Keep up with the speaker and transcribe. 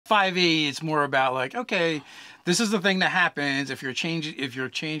5e, it's more about like, okay, this is the thing that happens if your change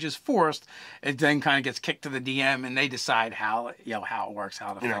is forced. It then kind of gets kicked to the DM, and they decide how how it works,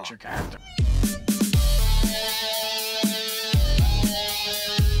 how it affects your character.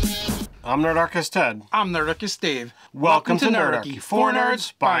 I'm Nerdarchy Ted. I'm Nerdarchy Dave. Welcome to Nerdarchy. For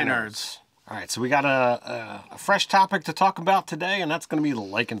nerds, by nerds. All right, so we got a fresh topic to talk about today, and that's going to be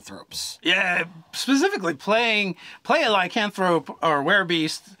lycanthropes. Yeah, specifically play a lycanthrope or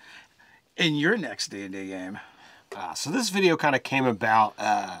WereBeast in your next D&D game. So this video kind of came about.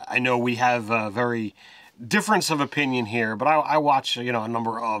 I know we have a very difference of opinion here, but I watch a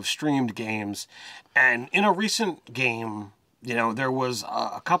number of streamed games, and in a recent game, there was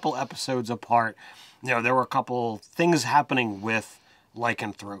a couple episodes apart. There were a couple things happening with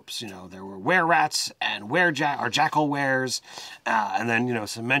lycanthropes. There were were-rats and jackal wares, and then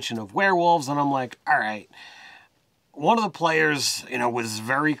some mention of werewolves, and I'm like, all right. One of the players, was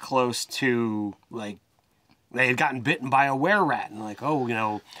very close to, like, they had gotten bitten by a were-rat, and like,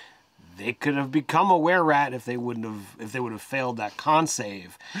 oh, they could have become a were-rat if they would have failed that con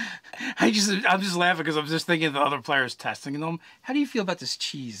save. I'm just laughing because I'm just thinking of the other players testing them. How do you feel about this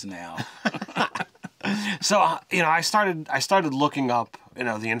cheese now? So, I started looking up,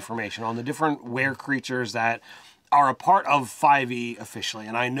 the information on the different were creatures that are a part of 5e officially,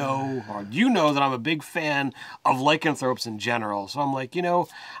 and I know, or that I'm a big fan of lycanthropes in general. So I'm like,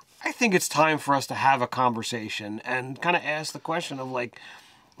 I think it's time for us to have a conversation and kind of ask the question of like,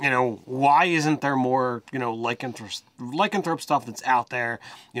 why isn't there more, lycanthrope stuff that's out there?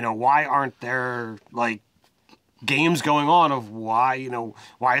 Why aren't there like games going on of why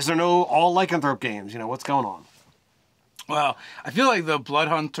is there no all lycanthrope games? What's going on? Well, I feel like the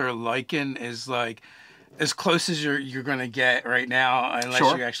Bloodhunter lycan is like as close as you're going to get right now, unless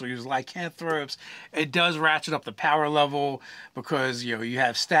you actually use lycanthropes. It does ratchet up the power level because you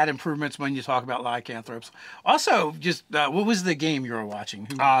have stat improvements when you talk about lycanthropes. Also, just what was the game you were watching?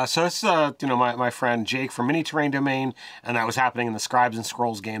 So it's my friend Jake from Mini Terrain Domain, and that was happening in the Scribes and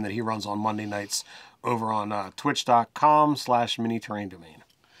Scrolls game that he runs on Monday nights over on twitch.com/Mini Terrain Domain.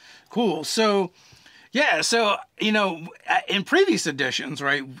 Cool. So. Yeah, so, in previous editions,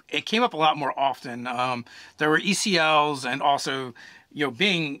 right, it came up a lot more often. There were ECLs and also,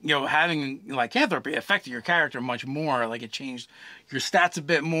 having lycanthropy affected your character much more. Like, it changed your stats a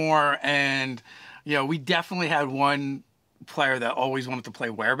bit more. And, we definitely had one player that always wanted to play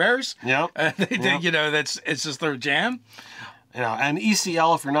werebears. Yep. It's just their jam. And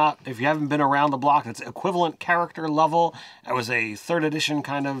ECL, if you haven't been around the block, it's equivalent character level. It was a 3rd edition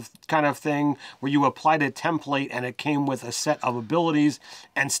kind of thing where you applied a template and it came with a set of abilities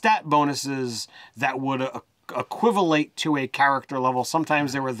and stat bonuses that would equivalent to a character level.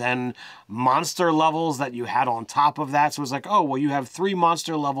 Sometimes there were then monster levels that you had on top of that. So it was like, oh, well, you have 3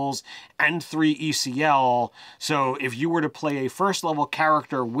 monster levels and 3 ECL. So if you were to play a 1st level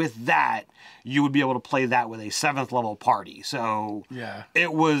character with that, you would be able to play that with a 7th level party. So yeah,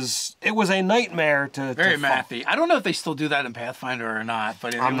 it was a nightmare to very mathy. I don't know if they still do that in Pathfinder or not,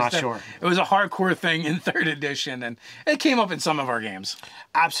 but I'm not sure. It was a hardcore thing in 3rd edition, and it came up in some of our games.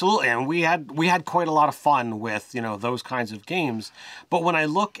 Absolutely, and we had quite a lot of fun with those kinds of games. But when I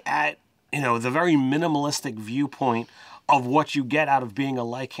look at the very minimalistic viewpoint of what you get out of being a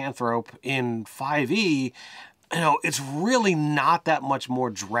lycanthrope in 5e, it's really not that much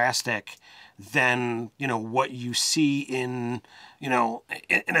more drastic than what you see in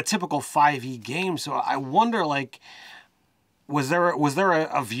a typical 5e game. So I wonder, like, was there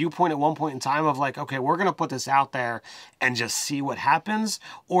a viewpoint at one point in time of like, okay, we're gonna put this out there and just see what happens,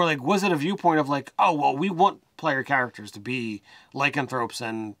 or like was it a viewpoint of like, oh well, we want player characters to be lycanthropes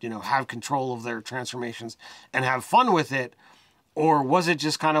and have control of their transformations and have fun with it? Or was it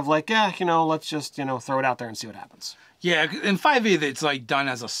just kind of like, yeah, let's just, throw it out there and see what happens? Yeah, in 5e, it's like done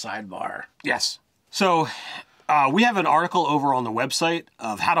as a sidebar. Yes. So we have an article over on the website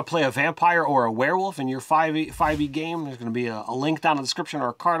of how to play a vampire or a werewolf in your 5e game. There's going to be a link down in the description or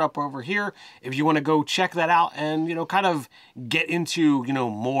a card up over here if you want to go check that out and, kind of get into,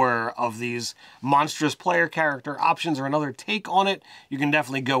 more of these monstrous player character options or another take on it. You can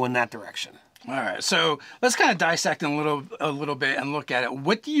definitely go in that direction. All right, so let's kind of dissect a little bit and look at it.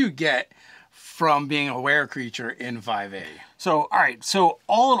 What do you get from being a were creature in 5e? So, all right, so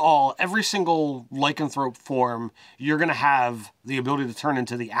all in all, every single lycanthrope form, you're going to have the ability to turn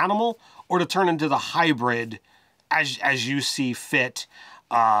into the animal or to turn into the hybrid as you see fit.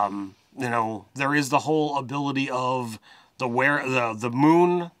 There is the whole ability of the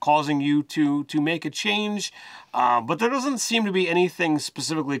moon causing you to make a change, but there doesn't seem to be anything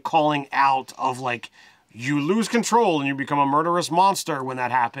specifically calling out of like you lose control and you become a murderous monster when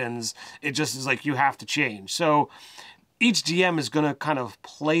that happens. It just is like you have to change. So each GM is going to kind of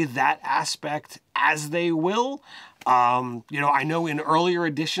play that aspect as they will. I know in earlier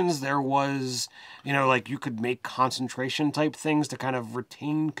editions there was, like you could make concentration type things to kind of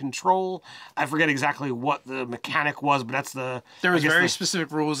retain control. I forget exactly what the mechanic was, but that's there was very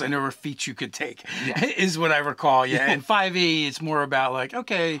specific rules and there were feats you could take, is what I recall. Yeah. In 5e, it's more about like,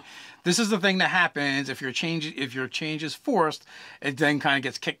 okay, this is the thing that happens if your change is forced. It then kind of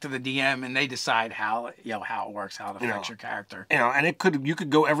gets kicked to the DM, and they decide how it works, how it affects your character. And you could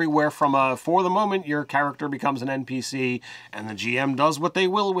go everywhere from for the moment your character becomes an NPC, and the GM does what they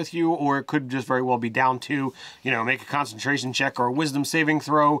will with you, or it could just very well be down to make a concentration check or a wisdom saving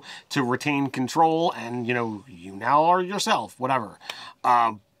throw to retain control, and you now are yourself, whatever.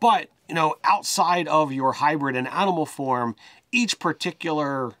 But outside of your hybrid and animal form, each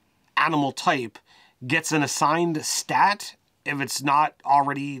particular animal type gets an assigned stat if it's not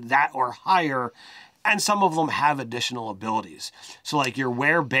already that or higher, and some of them have additional abilities. So like your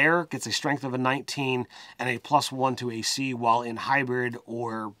werebear gets a strength of a 19 and a +1 to AC while in hybrid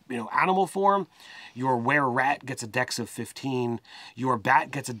or animal form. Your wererat gets a dex of 15. Your bat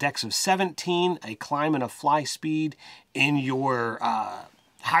gets a dex of 17, a climb and a fly speed in your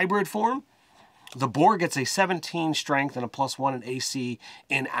hybrid form. The boar gets a 17 strength and a +1 in AC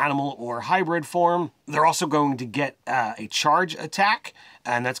in animal or hybrid form. They're also going to get a charge attack,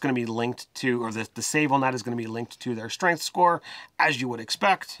 and that's going to be linked to, or the save on that is going to be linked to their strength score, as you would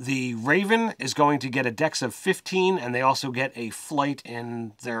expect. The raven is going to get a dex of 15, and they also get a flight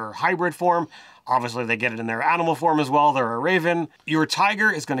in their hybrid form. Obviously, they get it in their animal form as well. They're a raven. Your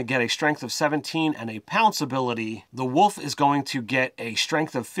tiger is going to get a strength of 17 and a pounce ability. The wolf is going to get a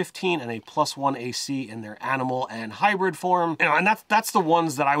strength of 15 and a +1 AC in their animal and hybrid form. And that's the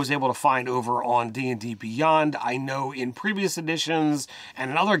ones that I was able to find over on D&D Beyond. I know in previous editions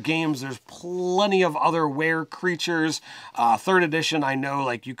and in other games, there's plenty of other were creatures. 3rd edition, I know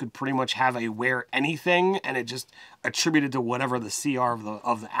like you could pretty much have a were anything, and it just attributed to whatever the CR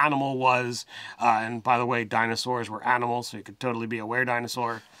of the animal was. And by the way, dinosaurs were animals, so you could totally be a were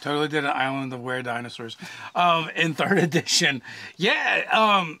dinosaur. Totally did an island of were dinosaurs in 3rd edition.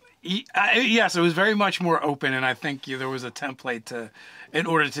 Yeah, yes, it was very much more open, and I think there was a template in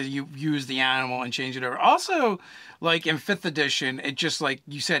order to use the animal and change it over. Also, like in 5th edition, it just like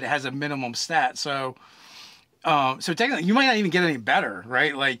you said, it has a minimum stat. So technically, you might not even get any better,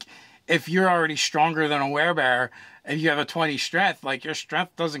 right? Like if you're already stronger than a werebear and you have a 20 strength, like your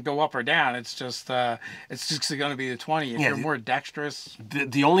strength doesn't go up or down. It's just going to be the 20. If you're more dexterous.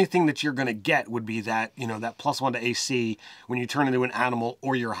 The only thing that you're going to get would be that, that +1 to AC when you turn into an animal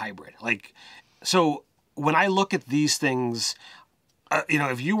or your hybrid. Like, so when I look at these things,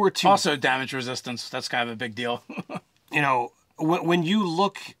 if you were to... Also damage resistance. That's kind of a big deal. When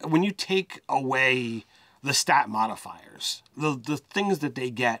you take away the stat modifiers, the things that they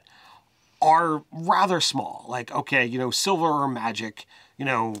get are rather small. Like, okay, silver or magic,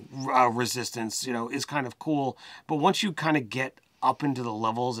 resistance, is kind of cool. But once you kind of get up into the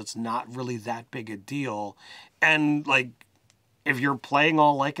levels, it's not really that big a deal. And like, if you're playing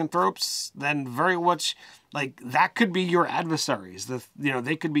all lycanthropes, then very much like that could be your adversaries.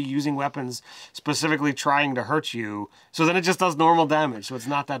 They could be using weapons specifically trying to hurt you. So then it just does normal damage. So it's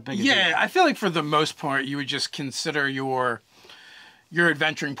not that big a deal. Yeah, I feel like for the most part, you would just consider your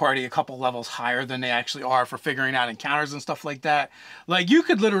adventuring party a couple levels higher than they actually are for figuring out encounters and stuff like that. Like you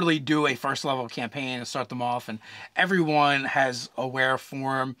could literally do a 1st level campaign and start them off, and everyone has a were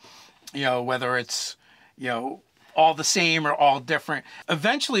form, whether it's, all the same or all different.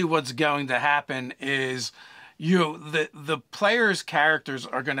 Eventually what's going to happen is the players' characters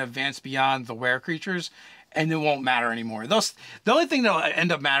are going to advance beyond the were creatures, and it won't matter anymore. The only thing that'll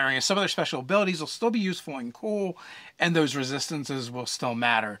end up mattering is some of their special abilities will still be useful and cool, and those resistances will still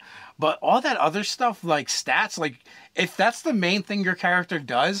matter. But all that other stuff, like stats, like if that's the main thing your character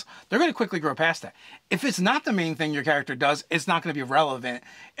does, they're going to quickly grow past that. If it's not the main thing your character does, it's not going to be relevant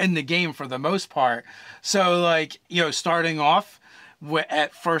in the game for the most part. So like, starting off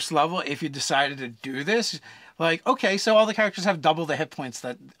at 1st level, if you decided to do this, like, okay, so all the characters have double the hit points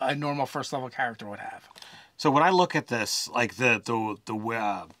that a normal 1st level character would have. So when I look at this, like the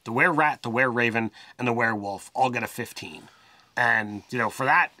were-rat, the were-raven, and the werewolf all get a 15, and for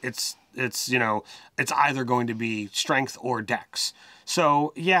that it's either going to be strength or dex.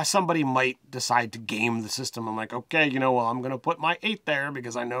 So yeah, somebody might decide to game the system. I'm like, okay, well, I'm gonna put my 8 there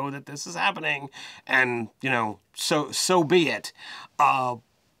because I know that this is happening, and so be it. But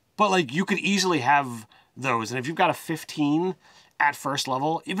like you could easily have those, and if you've got a 15 at 1st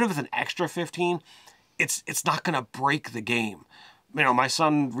level, even if it's an extra 15. it's not going to break the game. You know, my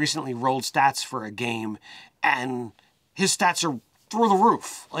son recently rolled stats for a game, and his stats are through the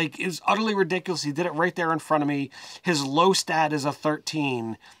roof. Like, it's utterly ridiculous. He did it right there in front of me. His low stat is a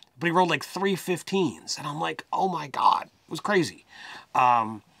 13, but he rolled like 3 15s. And I'm like, oh my God, it was crazy.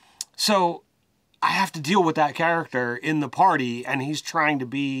 So I have to deal with that character in the party, and he's trying to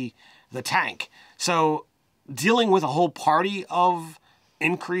be the tank. So dealing with a whole party of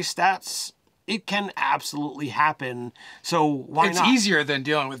increased stats, it can absolutely happen. So why not? It's easier than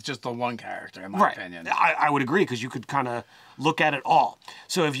dealing with just the one character, in my opinion. I would agree, because you could kind of look at it all.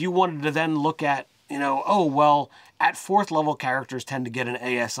 So if you wanted to then look at, you know, oh, well, at 4th level, characters tend to get an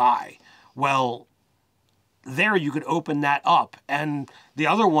ASI. Well, there you could open that up. And the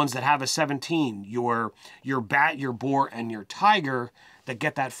other ones that have a 17, your bat, your boar, and your tiger, that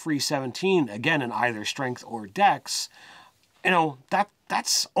get that free 17, again, in either strength or dex, you know,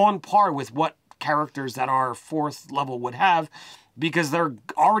 that's on par with what characters that are 4th level would have, because they're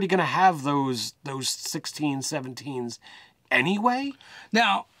already going to have those 16, 17s anyway.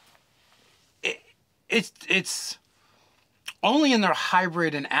 Now, it's only in their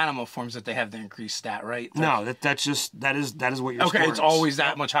hybrid and animal forms that they have the increased stat, right? No, that is what you're okay. It's always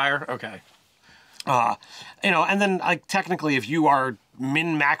that much higher. Okay. You know, and then like technically, if you are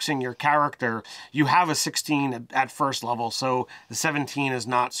min-maxing your character, you have a 16 at 1st level, so the 17 is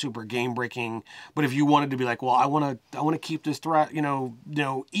not super game breaking. But if you wanted to be like, well, I want to keep this threat, you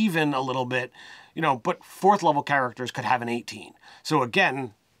know, even a little bit, you know, but 4th level characters could have an 18. So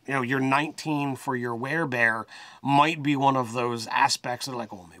again, you know, your 19 for your werebear might be one of those aspects that are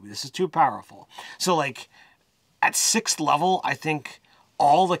like, oh, maybe this is too powerful. So like at 6th level, I think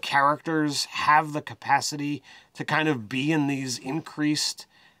all the characters have the capacity to kind of be in these increased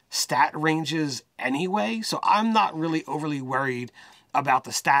stat ranges anyway. So I'm not really overly worried about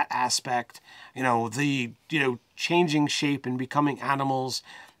the stat aspect. You know, changing shape and becoming animals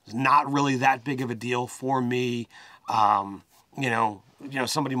is not really that big of a deal for me.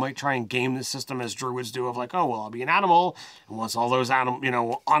 Somebody might try and game the system as druids do, of like, oh, well, I'll be an animal, and once all those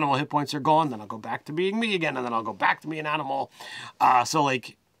animal hit points are gone, then I'll go back to being me again, and then I'll go back to being an animal. So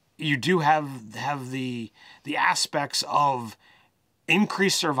like, you do have the aspects of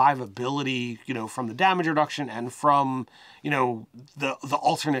increased survivability, you know, from the damage reduction and from, you know, the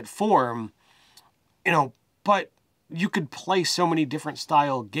alternate form, you know, but you could play so many different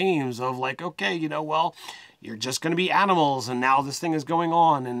style games of like, okay, you know, well, you're just going to be animals, and now this thing is going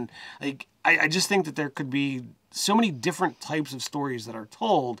on. And like, I just think that there could be so many different types of stories that are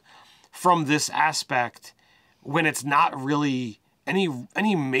told from this aspect, when it's not really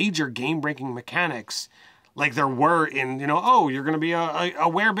any major game-breaking mechanics like there were in, you know, oh, you're going to be a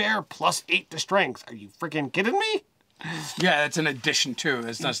werebear plus 8 to strength. Are you freaking kidding me? Yeah, it's an addition too.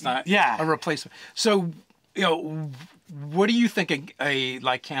 It's just not a replacement. So, you know, what do you think a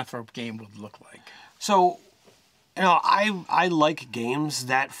lycanthrope game would look like? So, you know, I like games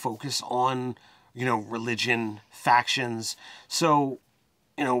that focus on, you know, religion, factions. So,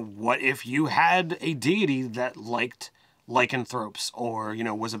 you know, what if you had a deity that liked lycanthropes, or, you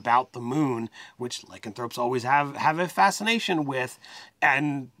know, was about the moon, which lycanthropes always have a fascination with,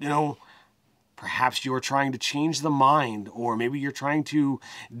 and, you know, perhaps you're trying to change the mind, or maybe you're trying to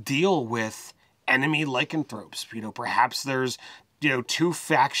deal with enemy lycanthropes. You know, perhaps there's, you know, 2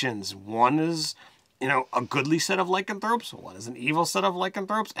 factions. One is, you know, a goodly set of lycanthropes, one is an evil set of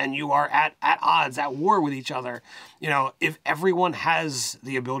lycanthropes, and you are at odds, at war with each other. You know, if everyone has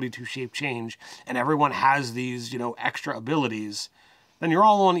the ability to shape change, and everyone has these, you know, extra abilities, then you're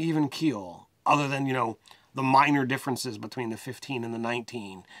all on even keel, other than, you know, the minor differences between the 15 and the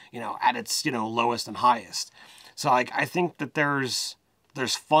 19, you know, at its, you know, lowest and highest. So, like, I think that there's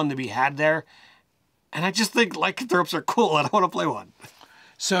fun to be had there, and I just think lycanthropes are cool, and I want to play one.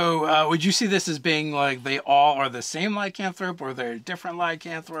 So, would you see this as being like they all are the same lycanthrope, or they're different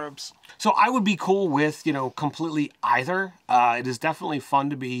lycanthropes? So I would be cool with, you know, completely either. It is definitely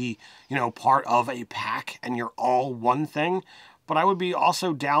fun to be, you know, part of a pack and you're all one thing. But I would be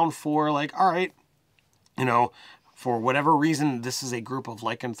also down for like, all right, you know, for whatever reason, this is a group of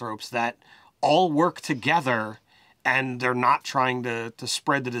lycanthropes that all work together, and they're not trying to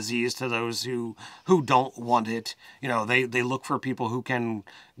spread the disease to those who don't want it. You know, they look for people who can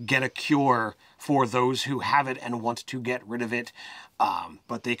get a cure for those who have it and want to get rid of it.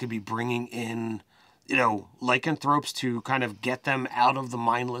 But they could be bringing in, you know, lycanthropes to kind of get them out of the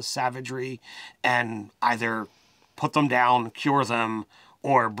mindless savagery and either put them down, cure them,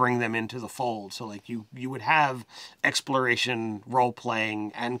 or bring them into the fold. So like you would have exploration,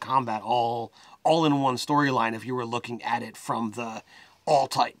 role-playing, and combat all in one storyline if you were looking at it from the all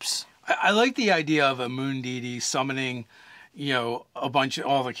types. I like the idea of a moon deity summoning, a bunch of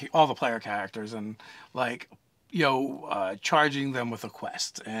all the player characters and like, charging them with a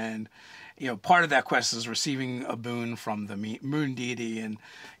quest. And, part of that quest is receiving a boon from the moon deity, and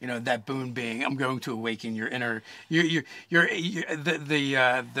that boon being, I'm going to awaken your inner, the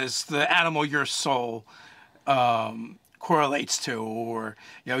animal your soul correlates to, or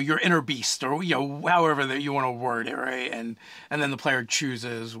your inner beast, or however that you want to word it, right? And then the player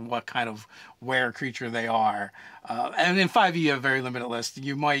chooses what kind of were creature they are. And in 5e you have a very limited list.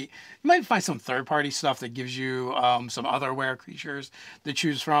 You might find some third-party stuff that gives you some other were creatures to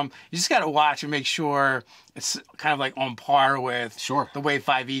choose from. You just got to watch and make sure it's kind of like on par with the way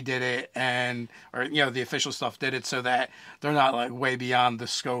 5e did it, or the official stuff did it, so that they're not like way beyond the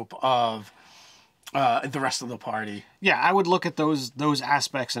scope of the rest of the party. Yeah, I would look at those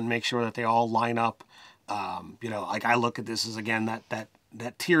aspects and make sure that they all line up. Like I look at this as, again,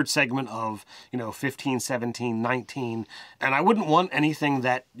 that tiered segment of 15, 17, 19, and I wouldn't want anything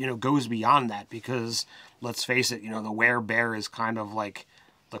that goes beyond that, because let's face it, the werebear is kind of like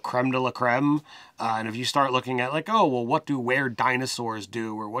the creme de la creme, and if you start looking at like, oh well, what do were dinosaurs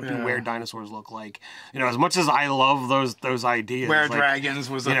do, or what do were dinosaurs look like, as much as I love those ideas, were like, dragons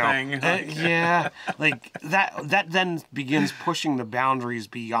was a thing, yeah, like that then begins pushing the boundaries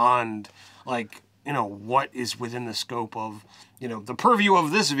beyond like what is within the scope of the purview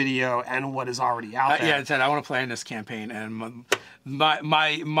of this video and what is already out there. Yeah, Ted, I want to play in this campaign, and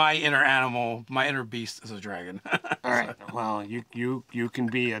my inner animal, my inner beast is a dragon. All right. Well, you can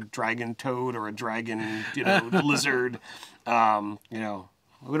be a dragon toad or a dragon lizard. We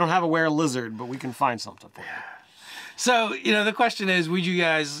don't have a were lizard, but we can find something for you. So, the question is, would you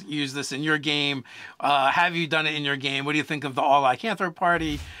guys use this in your game? Have you done it in your game? What do you think of the all lycanthrope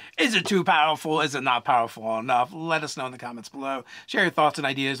party? Is it too powerful? Is it not powerful enough? Let us know in the comments below. Share your thoughts and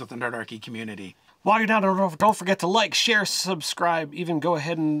ideas with the Nerdarchy community. While you're down there, don't forget to like, share, subscribe, even go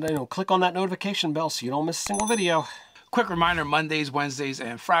ahead and click on that notification bell so you don't miss a single video. Quick reminder, Mondays, Wednesdays,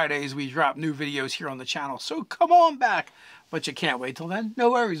 and Fridays, we drop new videos here on the channel, so come on back. But you can't wait till then.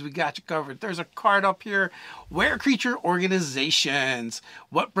 No worries, we got you covered. There's a card up here. Were Creature Organizations.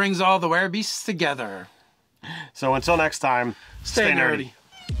 What brings all the WereBeasts together? So until next time, stay nerdy.